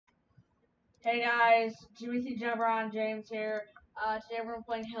Hey guys, Jimmy Jabron James here. Today we're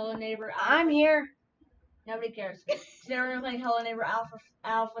playing Hello Neighbor. I'm here. Nobody cares. Today we're playing Hello Neighbor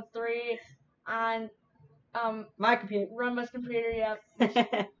Alpha 3 on My computer. Rumba's computer. Yep.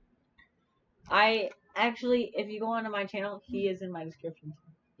 I actually, if you go onto my channel, he is in my description.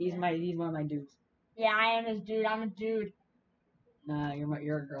 He's one of my dudes. Yeah, I am his dude. I'm a dude. Nah,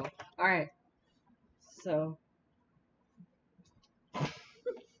 you're a girl. All right. So.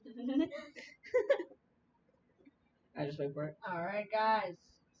 I just wait for it. All right, guys.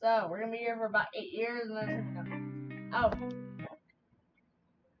 So we're gonna be here for about 8 years, and then oh.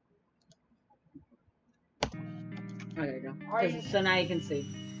 Oh, there you go. So now you can see.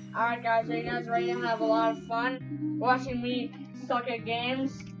 Alright guys, so you guys ready to have a lot of fun watching me suck at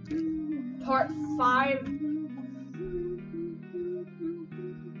games? Part 5.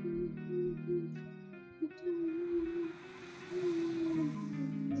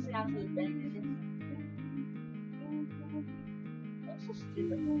 This is absolutely banging. That's so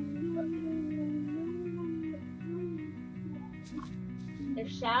stupid. If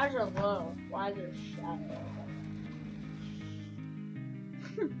shadows are low, why is there a shadow?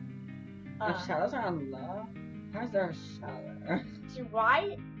 If shadows are on low, how's there a shadow? See,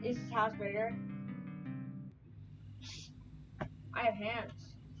 why is this house bigger? I have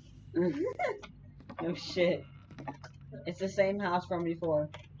hands. No shit. It's the same house from before.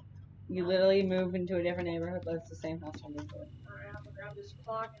 You literally move into a different neighborhood, but it's the same house from before. Alright, I'm gonna grab this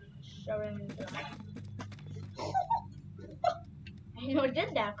clock and shove it into it. You know, it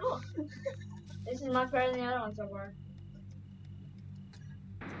did that. Cool. This is much better than the other one so far.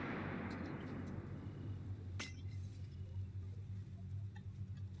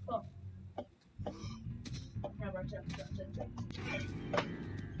 Cool. Now watch it.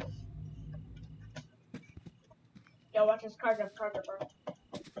 Yo, watch this card jump, bro.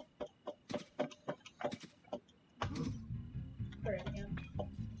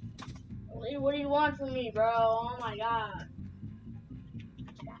 What do you want from me, bro? Oh my god.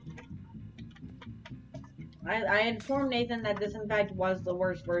 I informed Nathan that this in fact was the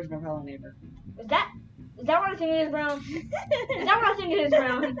worst version of Hello Neighbor. Is that what I think it is, bro? Is that what I think it is,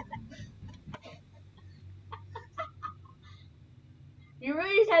 bro? You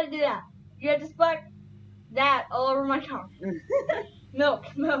really just had to do that. You had to splash that all over my car. Milk.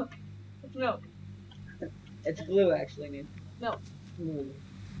 It's milk. It's glue, actually, Nathan. Milk. Glue.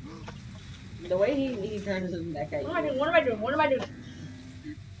 The way he turns his neck at you. What am I doing?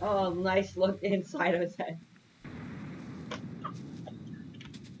 Oh, nice look inside of his head.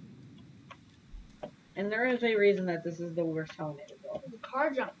 And there is a reason that this is the worst Hello Neighbor. The car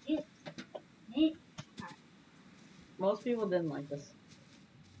jump. Most people didn't like this.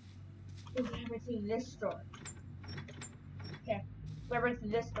 We gotta break through this door. Okay. We gotta break through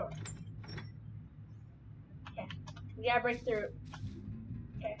this door. Okay. We gotta break through.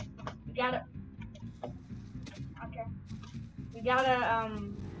 Okay. We gotta. Okay. We gotta,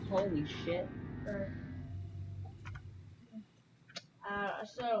 Holy shit.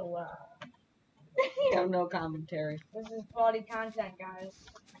 You have no commentary. This is quality content, guys.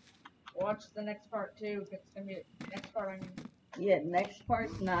 Watch the next part, too, because it's gonna be the next part, I mean. Yeah, next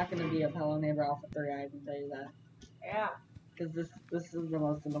part's not gonna be of Hello Neighbor Alpha 3, I can tell you that. Yeah. Because this is the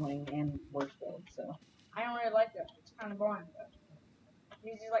most annoying and worst build, so. I don't really like it. It's kind of boring, but.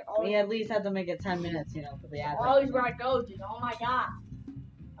 These are like always. We at least have to make it 10 minutes, you know, for the ad. Always where I go, dude. Oh my god.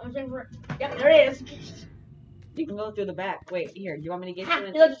 I'm looking for. Yep, there it is. You can go through the back. Wait, here. Do you want me to get you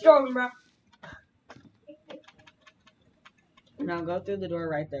in? You let the door open, bro. No, go through the door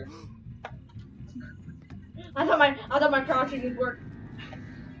right there. I thought my crouching would work.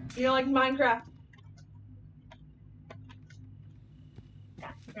 You know, like Minecraft.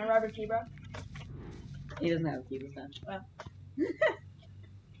 Yeah. Can I rob your key, bro? He doesn't have a key this time. Well.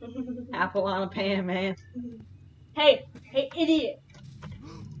 Apple on a pan, man. Hey, idiot.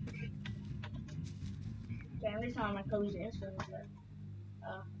 Okay, I'm just telling my Kobe's answer.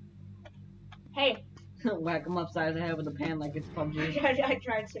 Hey. Whack him upside the head with a pan like it's PUBG. I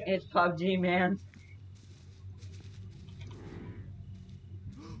tried to. It's PUBG, man.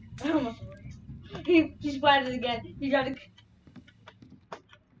 I almost worked. He splatted it again. He tried to.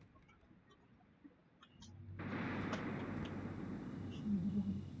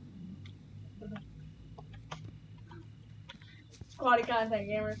 Quality content,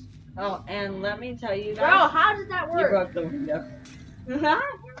 gamers. Oh, and let me tell you guys. Bro, how does that work? You broke the window.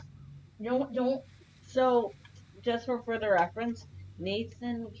 Don't. So, just for further reference,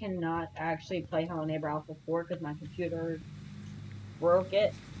 Nathan cannot actually play Hello Neighbor Alpha 4 because my computer broke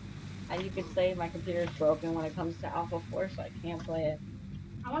it. And you could say my computer is broken when it comes to Alpha 4, so I can't play it.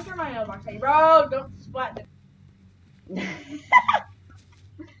 I want to turn my mailbox. Hey, bro, don't splat the.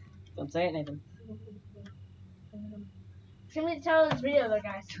 Don't say it, Nathan. Should we tell this video though,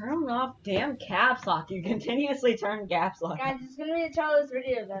 guys? Turn off damn caps lock. You continuously turn caps lock. Guys, it's gonna be the tell this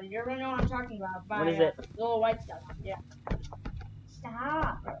video though. You already know what I'm talking about. By, What is it? Little white stuff. Yeah.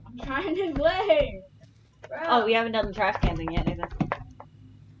 Stop. I'm trying to play. Bro. Oh, we haven't done the trash can thing yet, Nathan.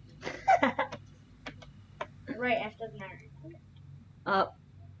 Right, F doesn't matter.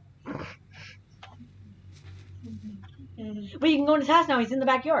 But you can go in his house now. He's in the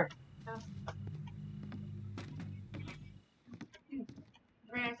backyard.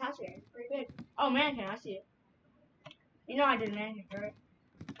 Man's house here. It's pretty good. Oh, Mannequin, I see it. You know I did Mannequin, right?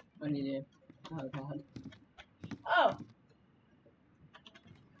 What do you do? Oh, God. Oh.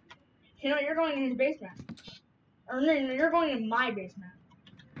 You know, you're going in his basement. Or no, you're going in my basement.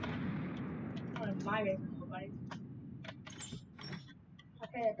 Going in my basement, buddy.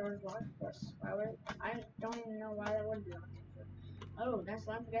 Okay, that door's locked. Of course. Why would I don't even know why that would be locked. Oh, that's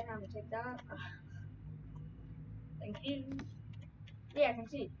I'm forgetting how to take that. Thank you. Yeah, I can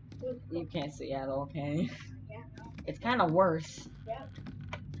see. You can't see at all, can you? Yeah. It's kind of worse. Yep.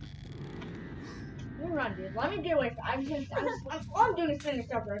 Let me run, dude. Let me get away from all I'm doing is spinning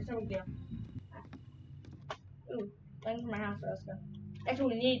stuff, right? So we do. Ooh, looking for my house, let's go. That's what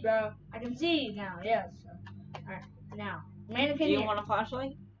we need, bro. I can see now, yes. Alright, now. Mannequin. Do you want a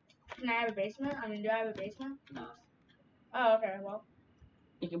flashlight? Can I have a basement? I mean, do I have a basement? No. Oh, okay, well.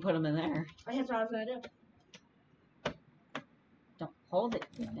 You can put them in there. That's what I was gonna do. Don't hold it.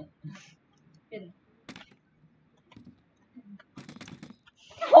 Damn it. Didn't.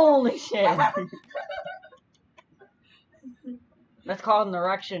 Holy shit. That's called an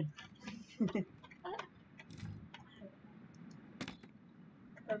erection.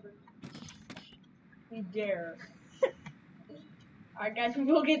 Perfect. You dare. Alright, guys, we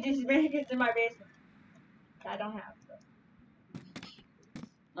will get these mannequins in my basement. I don't have them.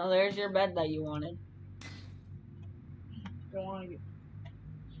 Oh, there's your bed that you wanted. Don't want to get.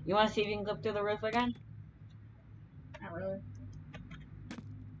 You want to see if you can clip through the roof again? Not really.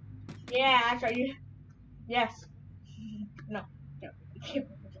 Yeah, actually, yes. No. No.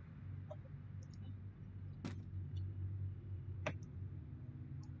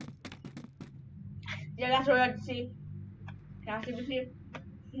 Yeah, that's what I like to see. Can I see with you?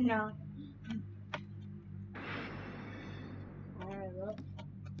 No. Alright, look.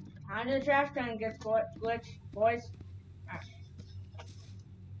 Time to the trash can gets glitch, boys. Alright.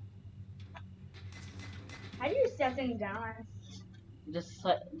 How do you set things down? Just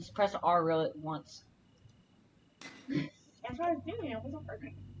press R really once. That's what I was doing. It wasn't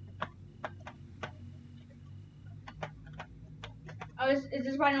working. Oh, is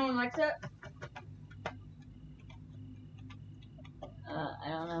this why no one likes it? I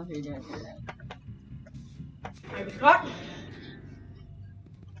don't know if you're doing it. I was caught.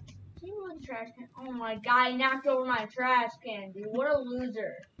 See what the trash can? Oh my god, he knocked over my trash can, dude. What a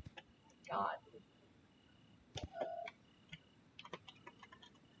loser. God.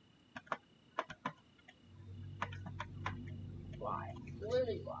 Why?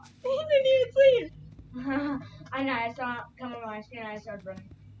 Literally why? He didn't even see it. I know, I saw it come on my screen and I started running.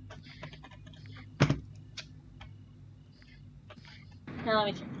 Here, let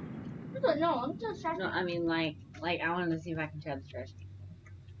me check. No, I'm just trash No, can. I mean like I wanted to see if I can try the trash can.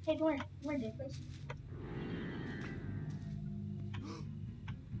 Hey, come here, dude, please.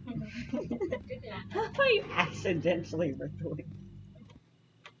 How are you accidentally recording?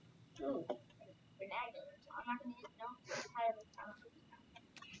 Ooh, binoculars. I'm not gonna get no. I have a talent.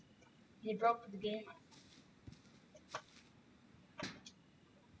 You broke the game.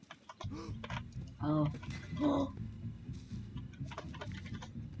 Oh.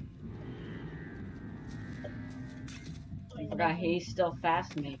 I forgot he's still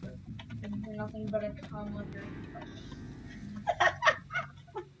fast maker. Nothing but a cum liquor.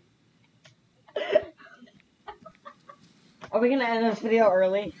 Are we gonna end this video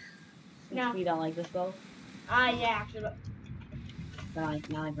early? Since No. we don't like this though. Yeah, actually, but Not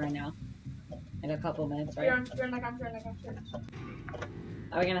like right now. Like a couple minutes, right? you're like I'm sure.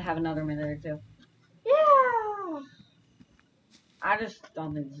 Are we gonna have another minute or two? Yeah. I just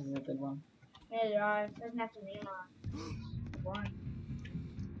don't think this is a good one. Neither do I. It doesn't have to be on. One.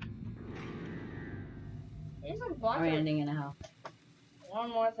 These are Are we blocks. ending in a house? One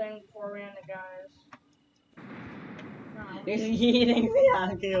more thing before we end it, guys. No. There's eating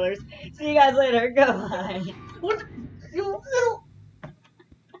binoculars. See you guys later. Goodbye. What?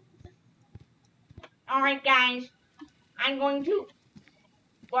 Alright, guys. I'm going to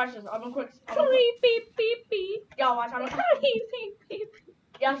watch this. I'm gonna quick. Beep beep beep beep. Y'all watch. I'm gonna. Beep beep beep.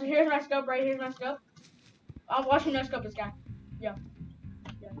 Yeah, so here's my scope, right? Here's my scope. I'll watch you no scope this guy. Yeah.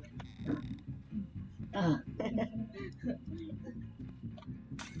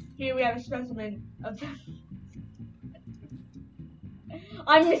 Here we have a specimen of the.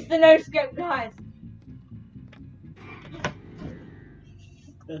 I missed the no scope, guys.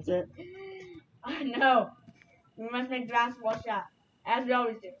 That's it. I know. We must make the basketball shot. As we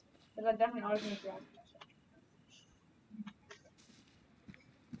always do. Because I definitely always make the basketball shot.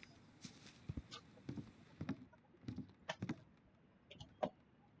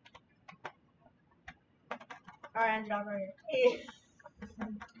 Alright, I'm done right here.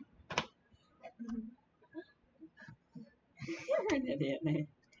 An idiot, Nathan.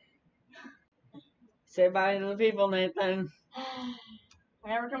 Say bye to the people, Nathan. I'm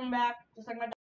never coming back. Just like my